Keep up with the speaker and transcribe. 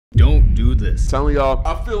Don't do this. Telling y'all,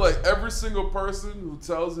 I feel like every single person who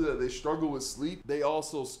tells you that they struggle with sleep, they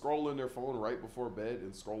also scroll in their phone right before bed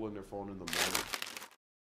and scroll in their phone in the morning.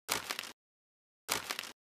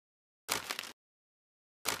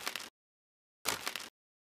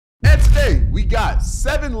 and today we got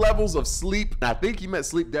 7 levels of sleep. I think he meant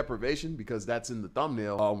sleep deprivation because that's in the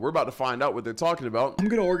thumbnail. We're about to find out what they're talking about. I'm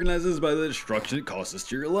gonna organize this by the destruction it causes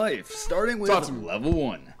to your life, starting with level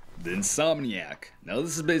 1. The insomniac. Now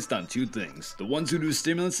this is based on 2 things. The ones who do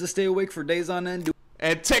stimulants to stay awake for days on end,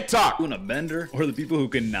 And TikTok. doing a bender, or the people who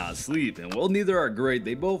cannot sleep. And while neither are great,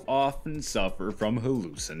 they both often suffer from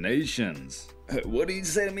hallucinations. What do you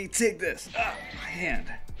say to me? Take this. Ah, my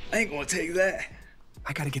hand. I ain't gonna take that.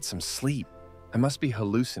 I gotta get some sleep. I must be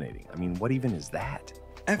hallucinating. I mean, what even is that?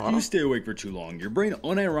 After you stay awake for too long, your brain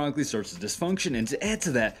unironically starts to dysfunction, and to add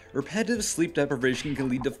to that, repetitive sleep deprivation can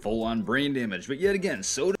lead to full-on brain damage. But yet again,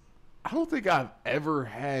 so I don't think I've ever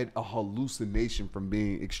had a hallucination from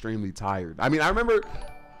being extremely tired. I mean, I remember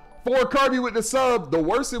for Kirby with the sub, the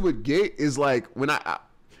worst it would get is like when I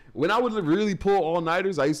would really pull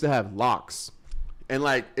all-nighters, I used to have locks. And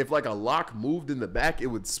like if like a lock moved in the back, it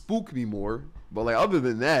would spook me more. But like other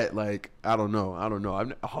than that, like I don't know.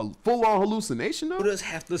 I'm a full-on hallucination though. does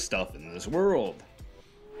half the stuff in this world.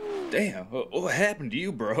 Damn, what happened to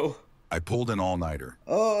you, bro? I pulled an all-nighter.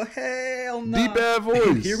 Oh, hell no. Deep bad voice.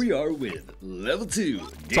 And here we are with level 2,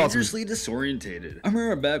 dangerously disorientated. I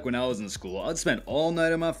remember back when I was in school, I'd spend all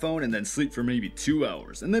night on my phone and then sleep for maybe 2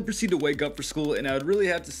 hours, and then proceed to wake up for school, and I would really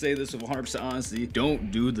have to say this with 100% honesty,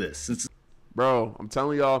 don't do this. Bro, I'm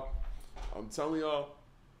telling y'all.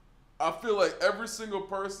 I feel like every single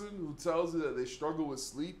person who tells you that they struggle with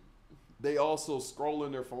sleep, they also scroll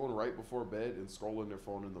in their phone right before bed and scroll in their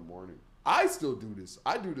phone in the morning. I still do this.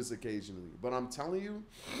 I do this occasionally, but I'm telling you,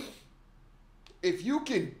 if you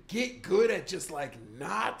can get good at just like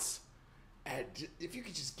if you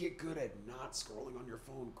could just get good at not scrolling on your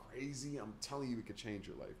phone crazy, I'm telling you, it could change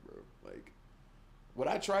your life, bro. Like, what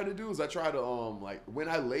I try to do is I try to like when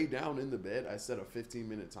I lay down in the bed, I set a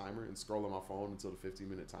 15-minute timer and scroll on my phone until the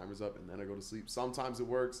 15-minute timer's up, and then I go to sleep. Sometimes it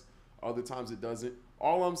works, other times it doesn't.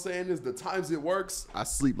 All I'm saying is the times it works, I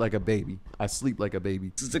sleep like a baby. I sleep like a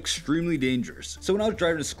baby. This is extremely dangerous. So when I was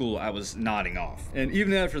driving to school, I was nodding off. And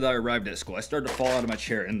even after that I arrived at school, I started to fall out of my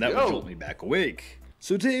chair, and that would jolt me back awake.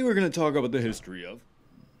 So today we're going to talk about the history of...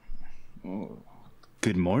 Oh.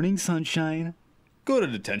 Good morning, sunshine. Go to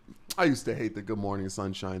detention. I used to hate the good morning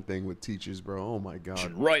sunshine thing with teachers, bro. Oh my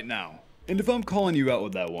God. Right now. And if I'm calling you out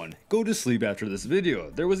with that one, go to sleep after this video.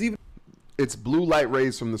 There was even... It's blue light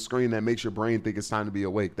rays from the screen that makes your brain think it's time to be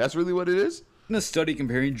awake. That's really what it is? a study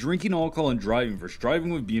comparing drinking alcohol and driving versus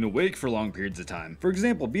driving with being awake for long periods of time. For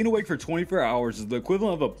example, being awake for 24 hours is the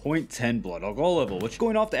equivalent of a 0.10 blood alcohol level, which,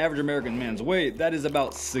 going off the average American man's weight, that is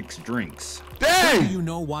about 6 drinks. Dang! Do you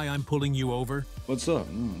know why I'm pulling you over? What's up?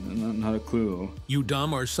 Not a clue. You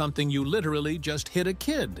dumb or something, you literally just hit a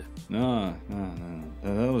kid. No.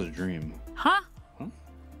 That was a dream. Huh?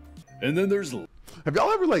 And then there's... Have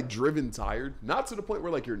y'all ever like driven tired? Not to the point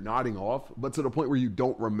where like you're nodding off, but to the point where you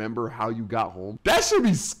don't remember how you got home. That should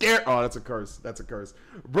be scary. Oh, that's a curse. That's a curse.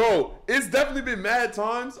 Bro, it's definitely been mad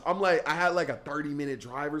times. I'm like, I had like a 30-minute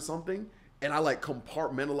drive or something, and I like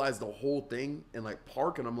compartmentalized the whole thing and like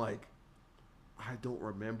park, and I'm like, I don't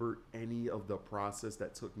remember any of the process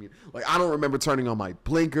that took me. Like, I don't remember turning on my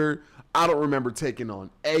blinker. I don't remember taking on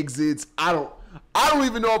exits. I don't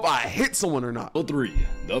even know if I hit someone or not. Level 3,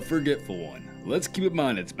 the forgetful one. Let's keep in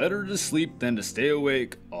mind, it's better to sleep than to stay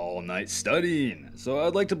awake all night studying. So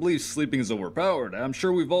I'd like to believe sleeping is overpowered. I'm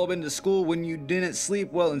sure we've all been to school when you didn't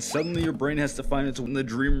sleep well and suddenly your brain has to find its way from the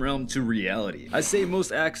dream realm to reality. I say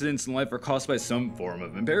most accidents in life are caused by some form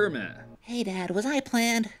of impairment. Hey Dad, was I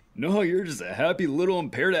planned? No, you're just a happy little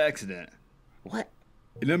impaired accident. What?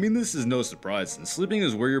 And I mean, this is no surprise, since sleeping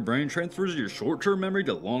is where your brain transfers your short-term memory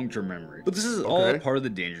to long-term memory. But this is all part of the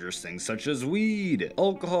dangerous things such as weed,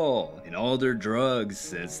 alcohol, and all their drugs.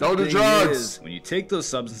 Since the thing is, when you take those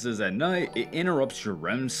substances at night, it interrupts your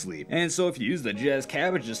REM sleep. And so if you use the jazz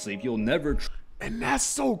cabbage to sleep, you'll never... And that's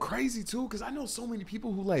so crazy too, because I know so many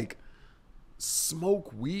people who like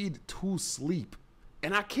smoke weed to sleep.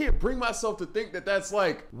 And I can't bring myself to think that that's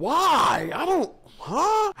like, why?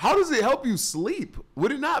 How does it help you sleep?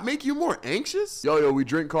 Would it not make you more anxious? Yo, we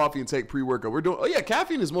drink coffee and take pre-workout. We're doing, oh yeah,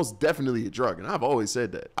 caffeine is most definitely a drug. And I've always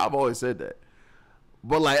said that.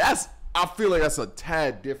 But like, I feel like that's a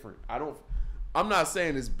tad different. I'm not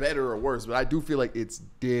saying it's better or worse, but I do feel like it's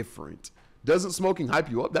different. Doesn't smoking hype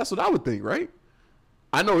you up? That's what I would think, right?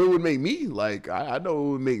 I know it would make me like, I know it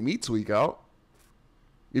would make me tweak out.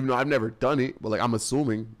 Even though I've never done it, but like I'm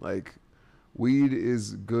assuming, like, Weed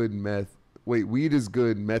is good, meth. Wait, weed is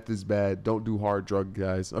good, meth is bad. Don't do hard drug,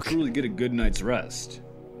 guys. Okay. Truly get a good night's rest.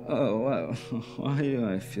 Oh, wow. Why do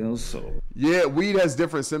I feel so? Yeah, weed has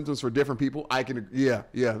different symptoms for different people. Yeah,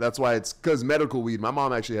 that's why it's because medical weed. My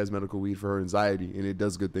mom actually has medical weed for her anxiety, and it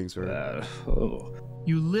does good things for her.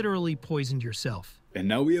 You literally poisoned yourself. And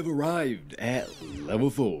now we have arrived at level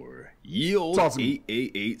 4. Ye old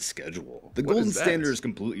 888 schedule. The golden standard is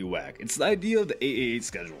completely whack. It's the idea of the 888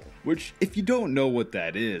 schedule, which, if you don't know what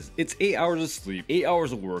that is, it's 8 hours of sleep, 8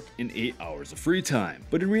 hours of work, and 8 hours of free time.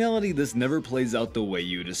 But in reality, this never plays out the way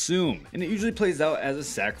you'd assume, and it usually plays out as a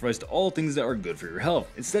sacrifice to all things that are good for your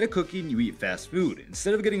health. Instead of cooking, you eat fast food.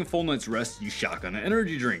 Instead of getting a full night's rest, you shotgun an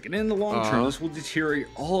energy drink, and in the long term, this will deteriorate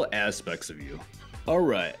all aspects of you.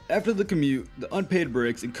 Alright, after the commute, the unpaid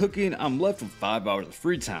breaks, and cooking, I'm left with 5 hours of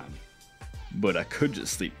free time. But I could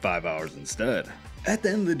just sleep 5 hours instead. At the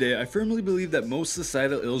end of the day, I firmly believe that most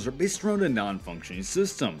societal ills are based around a non-functioning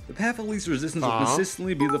system. The path of least resistance will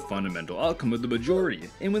consistently be the fundamental outcome of the majority.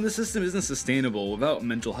 And when the system isn't sustainable without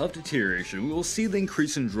mental health deterioration, we will see the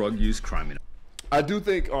increase in drug use, crime, and I do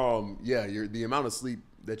think, the amount of sleep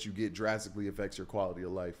that you get drastically affects your quality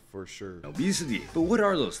of life for sure. obesity. But what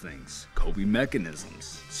are those things? Coping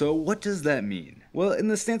mechanisms. So what does that mean? Well, in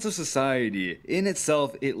the stance of society, in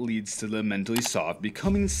itself, it leads to the mentally soft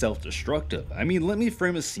becoming self-destructive. I mean, let me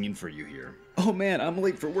frame a scene for you here. Oh man, I'm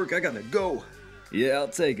late for work, I gotta go. Yeah, I'll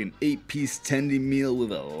take an 8-piece tendy meal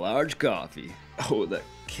with a large coffee. Oh, that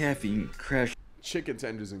caffeine crash. Chicken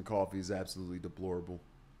tenders and coffee is absolutely deplorable.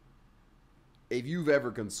 If you've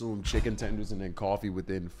ever consumed chicken tenders and then coffee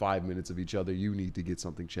within 5 minutes of each other, you need to get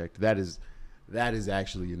something checked. That is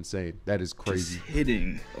actually insane. That is crazy. Just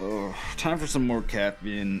hitting. Oh, time for some more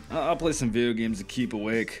caffeine. I'll play some video games to keep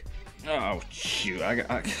awake. Oh, shoot.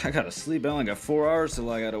 I gotta sleep. I only got 4 hours till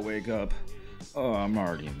I gotta wake up. Oh, I'm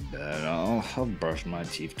already in bed. I'll brush my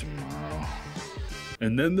teeth tomorrow.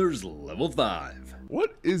 And then there's level 5.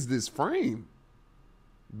 What is this frame?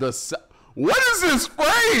 What is this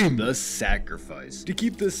frame? The sacrifice. To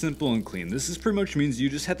keep this simple and clean, this pretty much means you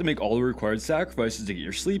just have to make all the required sacrifices to get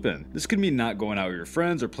your sleep in. This could mean not going out with your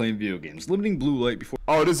friends or playing video games, limiting blue light before—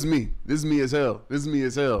 Oh, this is me. This is me as hell. This is me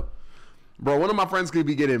as hell. Bro, one of my friends could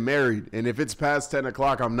be getting married, and if it's past 10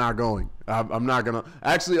 o'clock, I'm not going. I'm not gonna.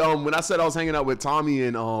 Actually, when I said I was hanging out with Tommy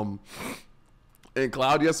and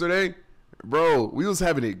Cloud yesterday, bro, we was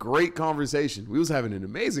having a great conversation. We was having an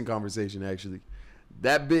amazing conversation, actually.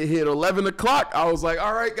 That bit hit 11 o'clock. I was like,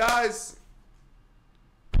 all right, guys.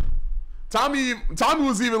 Tommy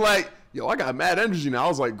was even like, yo, I got mad energy now. I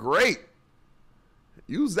was like, great.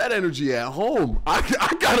 Use that energy at home. I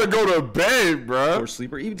gotta go to bed, bro. Or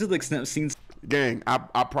sleep, or even to the extent of seeing— Gang, I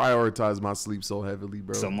prioritize my sleep so heavily,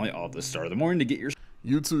 bro. sunlight off the start of the morning to get your—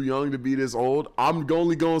 You too young to be this old. I'm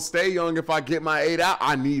only gonna stay young if I get my 8 out.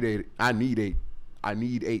 I need 8. I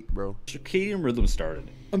need 8, bro. circadian rhythm started.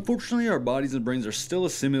 Unfortunately, our bodies and brains are still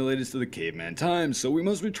assimilated to the caveman times, so we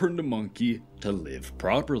must return to monkey to live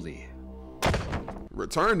properly.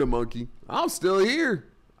 Return to monkey. I'm still here.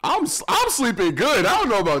 I'm sleeping good. I don't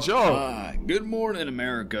know about y'all. Good morning,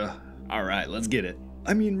 America. All right, let's get it.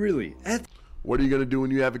 I mean, really. What are you gonna do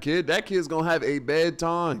when you have a kid? That kid's gonna have a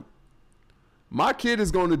bedtime. My kid is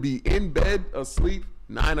gonna be in bed asleep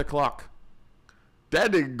 9 o'clock.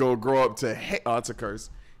 That nigga gonna grow up to hate. Oh, it's a curse.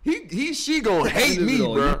 She gonna hate me,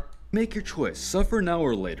 bro. Make your choice. Suffer now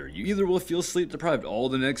or later. You either will feel sleep deprived all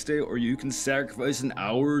the next day, or you can sacrifice an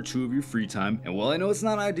hour or two of your free time. And while I know it's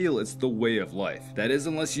not ideal, it's the way of life. That is,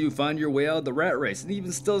 unless you find your way out of the rat race. And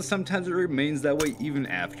even still, sometimes it remains that way even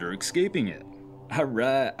after escaping it.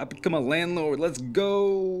 Alright, I become a landlord. Let's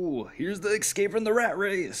go. Here's the escape from the rat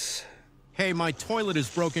race. Hey, my toilet is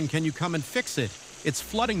broken. Can you come and fix it? It's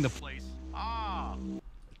flooding the place.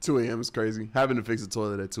 2 a.m. is crazy. Having to fix a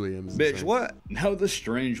toilet at 2 a.m. is Bitch, insane. what? Now the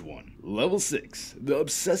strange one. Level 6. The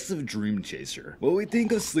obsessive dream chaser. When we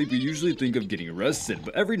think of sleep, we usually think of getting rested,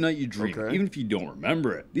 but every night you dream, even if you don't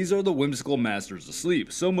remember it. These are the whimsical masters of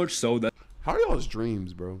sleep, so much so that— How are y'all's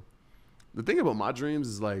dreams, bro? The thing about my dreams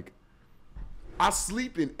is like, I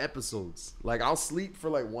sleep in episodes. Like, I'll sleep for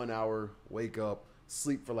like 1 hour, wake up,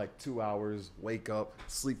 sleep for like 2 hours, wake up,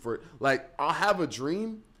 sleep for— like, I'll have a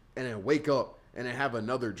dream and then wake up and then have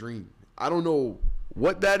another dream. I don't know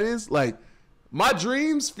what that is. Like, my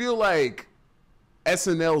dreams feel like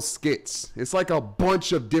SNL skits. It's like a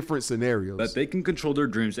bunch of different scenarios. that they can control their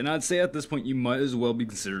dreams, and I'd say at this point you might as well be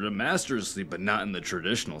considered a master of sleep, but not in the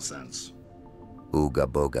traditional sense. Ooga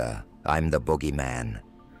booga, I'm the boogeyman.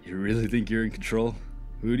 You really think you're in control?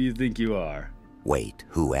 Who do you think you are? Wait,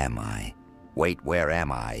 who am I? Wait, where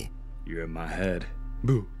am I? You're in my head.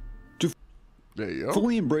 Boo. There you go.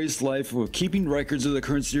 Fully embrace life with keeping records of the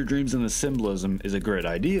occurrence of your dreams and the symbolism is a great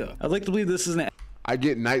idea. I'd like to believe this is an... I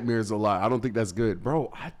get nightmares a lot. I don't think that's good.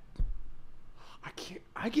 Bro,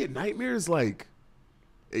 I get nightmares like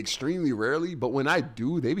extremely rarely, but when I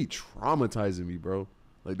do, they be traumatizing me, bro.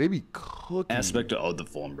 Like, they be cooking. Aspect of the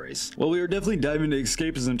full embrace. Well, we are definitely diving into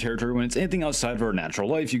escapism territory when it's anything outside of our natural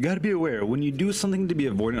life. You gotta be aware, when you do something to be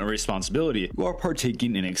avoidant or responsibility, you are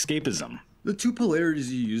partaking in escapism. The two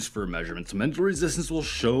polarities you use for measurements of mental resistance will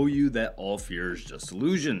show you that all fear is just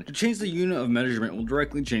illusion. To change the unit of measurement will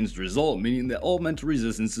directly change the result, meaning that all mental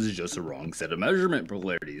resistance is just a wrong set of measurement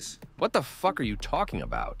polarities. What the fuck are you talking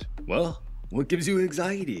about? Well, what gives you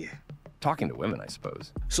anxiety? Talking to women, I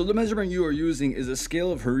suppose. So the measurement you are using is a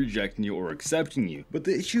scale of her rejecting you or accepting you. But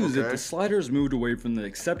the issue is if the slider is moved away from the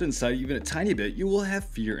acceptance side even a tiny bit, you will have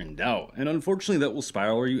fear and doubt. And unfortunately that will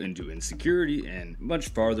spiral you into insecurity and much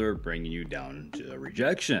farther, bringing you down to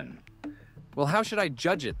rejection. Well, how should I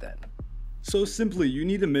judge it then? So simply, you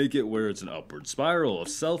need to make it where it's an upward spiral of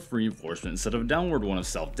self-reinforcement instead of a downward one of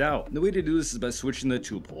self-doubt. The way to do this is by switching the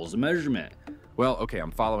two poles of measurement. Well, okay,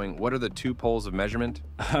 I'm following. What are the two poles of measurement?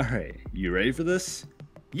 Alright, you ready for this?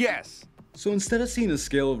 Yes! So instead of seeing a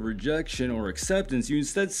scale of rejection or acceptance, you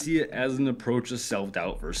instead see it as an approach to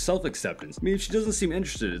self-doubt versus self-acceptance. I mean, if she doesn't seem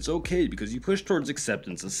interested, it's okay because you push towards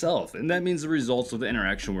acceptance of self, and that means the results of the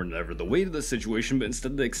interaction were never the weight of the situation, but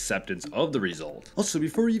instead the acceptance of the result. Also,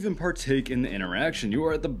 before you even partake in the interaction, you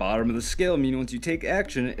are at the bottom of the scale, meaning once you take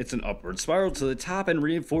action, it's an upward spiral to the top and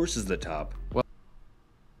reinforces the top.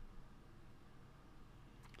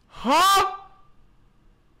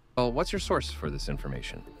 Well, what's your source for this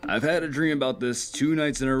information? I've had a dream about this 2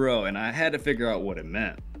 nights in a row, and I had to figure out what it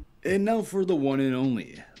meant. And now for the one and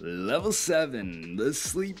only, level 7, the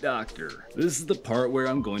sleep doctor. This is the part where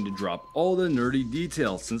I'm going to drop all the nerdy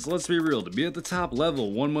details, since let's be real, to be at the top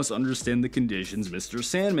level, one must understand the conditions Mr.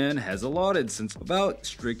 Sandman has allotted, since without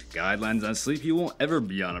strict guidelines on sleep, you won't ever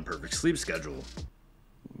be on a perfect sleep schedule.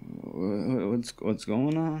 What's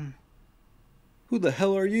going on? Who the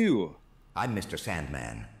hell are you? I'm Mr.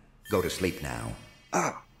 Sandman. Go to sleep now.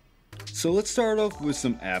 So let's start off with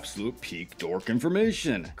some absolute peak dork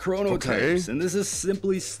information. Chronotypes, and this is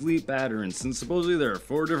simply sleep patterns, and supposedly there are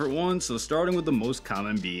 4 different ones, so starting with the most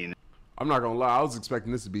common being. I'm not gonna lie, I was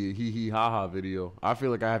expecting this to be a hee-hee-ha-ha video. I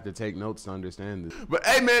feel like I have to take notes to understand this. But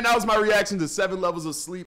hey man, that was my reaction to 7 levels of sleep.